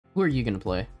Who are you gonna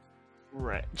play?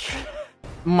 WRETCH.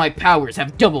 My powers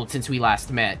have doubled since we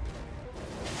last met.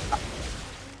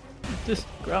 Just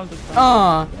grounded.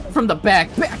 From the back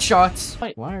shots.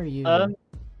 Wait, why are you?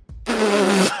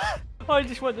 I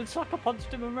just went and sucker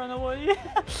punched him and ran away.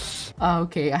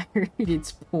 Okay, I heard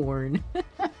it's porn.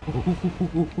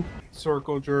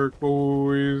 Circle jerk,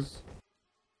 boys.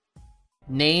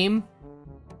 Name?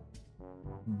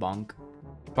 Bunk.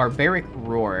 Barbaric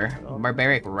roar.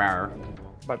 Barbaric roar.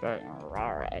 Barbaric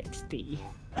roar XD.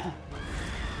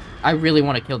 I really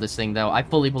want to kill this thing, though. I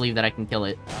fully believe that I can kill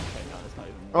it. Okay, no, that's not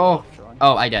even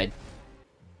Oh, I died.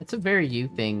 It's a very you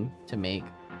thing to make.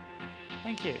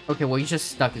 Thank you. Okay, well, you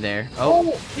just stuck there.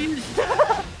 Oh!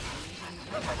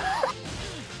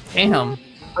 Damn.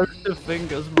 The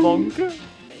fingers, bonk.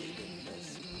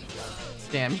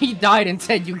 Damn, he died and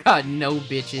said you got no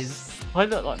bitches. I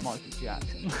look like Michael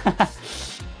Jackson.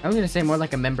 I was gonna say more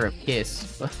like a member of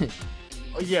Kiss, but...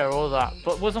 Oh, yeah, all that.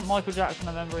 But wasn't Michael Jackson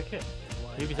a member of Kiss?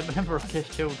 He was a member of Kiss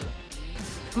Children.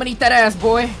 I'm gonna eat that ass,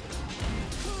 boy!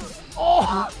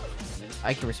 Oh!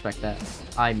 I can respect that.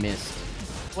 I missed.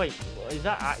 Wait, is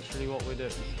that actually what we're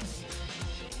doing?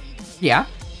 Yeah?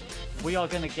 We are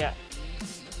gonna get...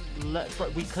 Bro,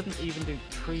 we couldn't even do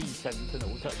tree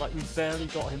sentinels. Like, we barely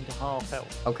got him to half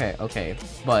health. Okay,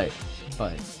 but...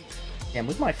 Damn,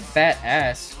 with my fat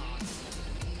ass.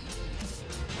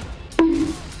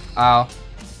 Ow.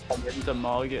 Into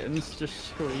Morgans, just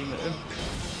scream at him.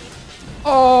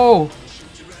 Oh!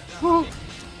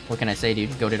 What can I say,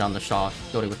 dude? Goated on the sauce.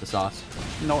 Goated with the sauce.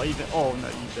 Not even... Oh, no,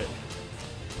 you did.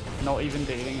 Not even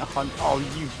dealing a hunt. Oh,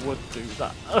 you would do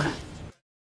that.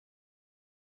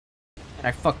 And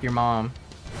I fucked your mom.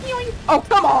 Oh,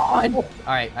 come on!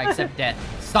 Alright, I accept death.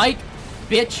 Psych!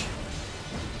 Bitch!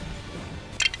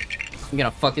 I'm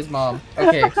gonna fuck his mom.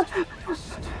 Okay.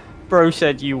 Bro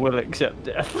said you will accept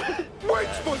death. Wait,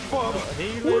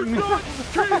 SpongeBob! We're not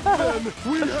cavemen!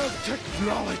 We have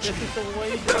technology! This is the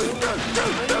way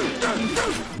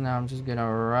to Now I'm just gonna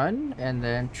run and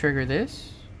then trigger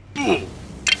this.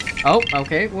 Oh,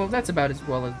 okay. Well, that's about as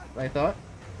well as I thought.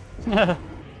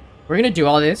 We're gonna do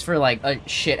all this for like a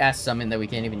shit-ass summon that we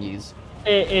can't even use.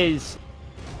 It is.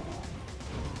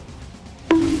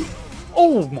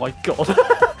 Oh my god.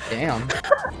 Damn.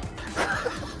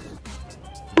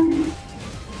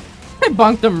 I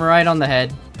bunked him right on the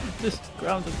head. Just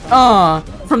grounded.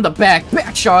 From the back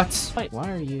shots. Wait,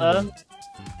 why are you? I'm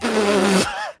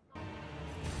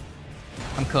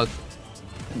cooked.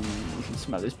 You can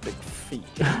smell his big feet.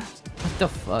 What the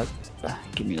fuck?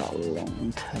 Give me that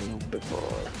long tail, big boy.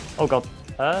 Oh god.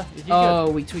 Is he Oh,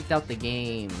 good? we tweaked out the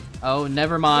game. Oh,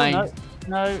 never mind. Oh,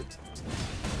 no.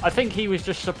 I think he was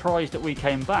just surprised that we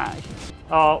came back.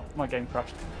 Oh, my game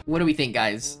crashed. What do we think,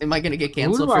 guys? Am I gonna get Who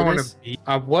canceled do I for want this? to be?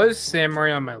 I was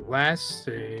Samurai on my last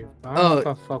save. I don't know if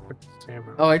I fuck with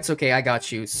Samurai. Oh, it's okay. I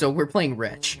got you. So we're playing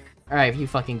WRETCH. All right, you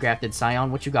fucking grafted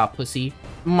Scion. What you got, pussy?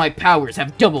 My powers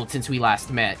have doubled since we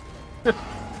last met.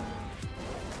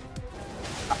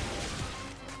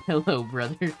 Hello,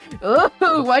 brother.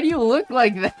 Oh, why do you look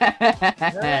like that?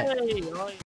 Hey,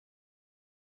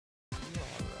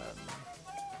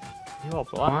 you are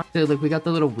black. Dude, look, we got the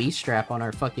little Wii strap on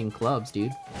our fucking clubs,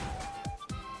 dude.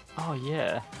 Oh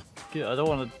yeah. Good. I don't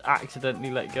want to accidentally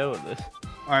let go of this.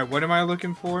 Alright, what am I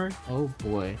looking for? Oh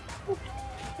boy.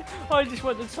 I just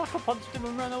went and sucker punched him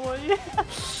and ran away.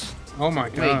 Oh my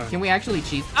god. Wait, can we actually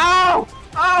cheese? Ow!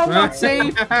 Oh, not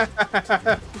safe!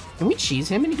 Can we cheese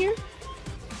him in here?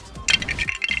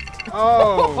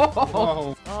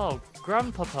 Oh! Oh,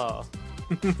 grandpapa.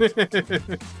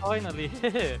 Finally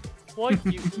here. Why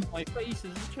did you eat my face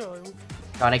as a child?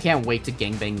 God, I can't wait to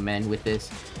gangbang men with this.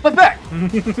 But back!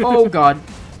 Oh god.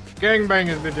 Gangbang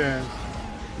is the jazz.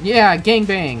 Yeah,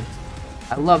 gangbang.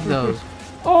 I love those.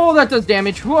 Oh, that does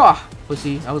damage. Whoa.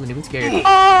 Pussy, I wasn't even scared. Oh,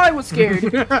 I was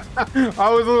scared. I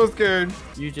was a little scared.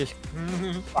 You just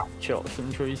fat shots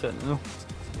from Tree Sentinel.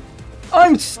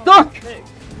 I'm stuck!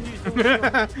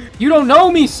 You don't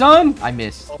know me, son! I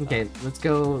missed. Okay, let's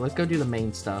go do the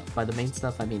main stuff. By the main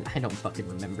stuff, I mean, I don't fucking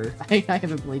remember. I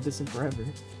haven't played this in forever.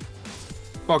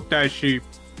 Fuck that sheep.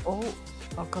 Oh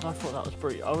god, I thought that was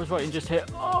pretty. I was waiting just here.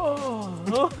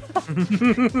 Oh!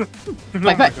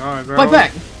 Fight back! God, bro. Fight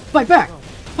back! Fight back!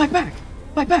 Fight back!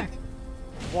 Fight back!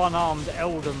 One-armed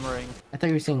Elden Ring. I thought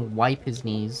you were saying wipe his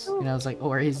knees, and I was like,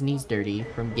 oh, are his knees dirty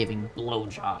from giving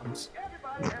blowjobs?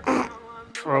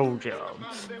 Troll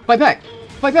jobs. Fight back!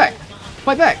 Fight back!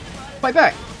 Fight back! Fight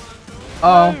back!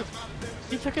 Oh.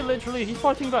 He took it literally. He's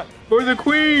fighting back. For the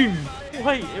queen!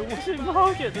 Wait, it wasn't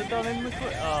Margaret that done in the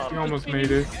queen. You almost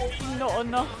made it. Not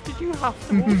enough. Did you have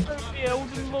to also be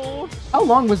Elden Lord? How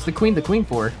long was the queen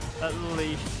for? At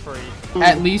least 3.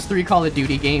 At least 3 Call of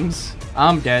Duty games.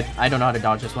 I'm dead. I don't know how to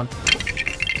dodge this one.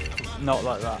 Not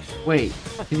like that. Wait,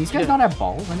 do these guys not have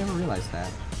balls? I never realized that.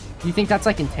 Do you think that's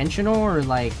like intentional or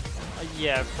like...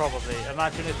 Yeah, probably.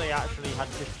 Imagine if they actually had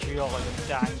just giant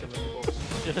dangling balls.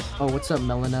 Just... Oh, what's up,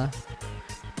 Melina?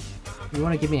 You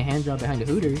want to give me a hand job behind the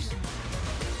Hooters?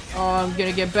 Oh, I'm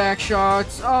gonna get back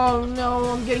shots. Oh no,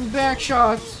 I'm getting back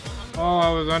shots. Oh, I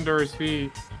was under his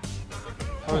feet.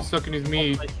 I was sucking his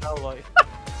meat.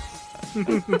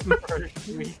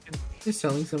 Just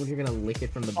telling someone you're gonna lick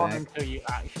it from the back. Until you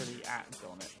actually act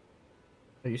on it.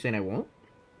 Are you saying I won't?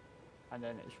 And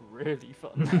then it's really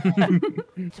fun.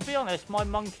 To be honest, my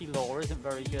monkey lore isn't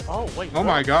very good. Oh, wait. Oh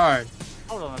my god.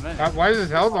 Hold on a minute. Why is his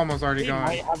health almost already He gone?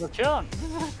 might have a chance.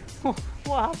 What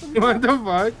happened? What the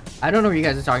fuck? I don't know what you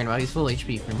guys are talking about. He's full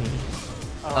HP for me.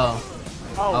 Oh.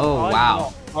 Oh, I'm wow.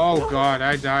 not. Oh god,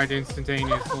 I died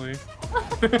instantaneously.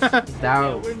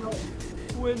 That...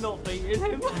 We're not beating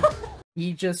him.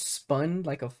 He just spun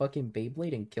like a fucking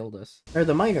Beyblade and killed us. Or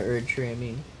the minor urge tree, I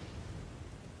mean.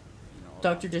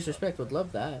 Dr. Disrespect would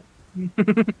love that.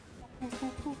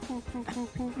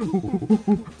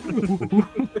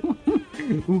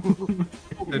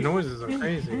 The noises are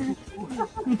crazy.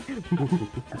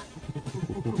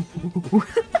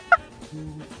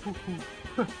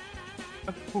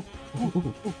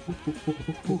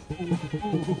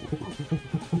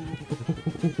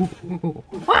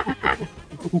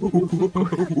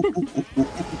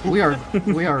 We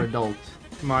are adults.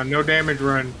 Come on, no damage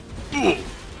run.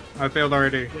 I failed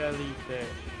already. Jellyfish.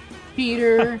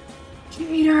 Peter!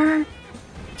 Peter!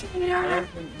 Peter! I'm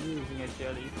using a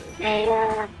jellyfish.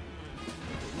 Peter!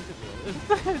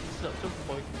 It's such a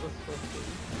pointless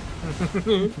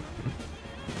fucking.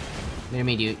 Let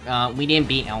me do. We didn't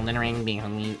beat Elden Ring being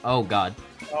hungry. Oh god.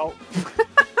 Oh.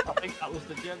 I think that was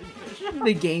the jellyfish.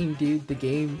 The game, dude. The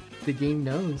game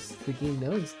knows. The game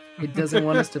knows. It doesn't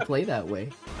want us to play that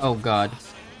way. Oh god.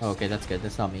 Oh, okay, that's good.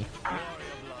 That's not me.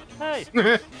 Hey!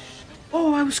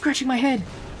 Oh, I was scratching my head.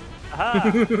 Aha!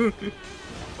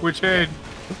 Which head?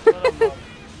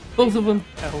 Both of them.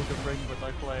 Elden Ring, but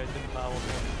I played in Power.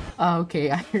 Oh, okay,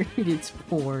 I heard it's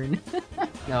porn.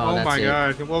 No, Oh that's my it.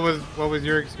 god, what was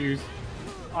your excuse?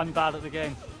 I'm bad at the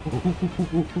game.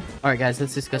 Alright guys,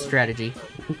 let's discuss strategy.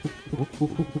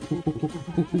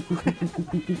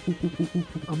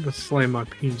 I'm gonna slam my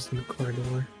penis in the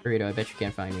corridor. Burrito, I bet you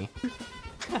can't find me.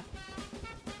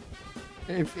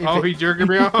 If He jerking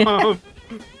me off! Hold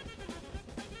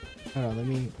on, let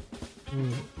me...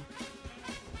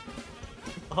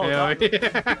 Oh, Hell that-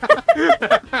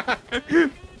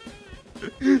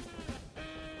 yeah.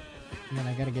 Man,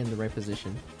 I gotta get in the right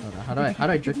position. Hold on, how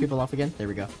do I jerk people off again? There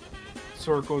we go.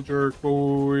 Circle jerk,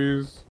 boys.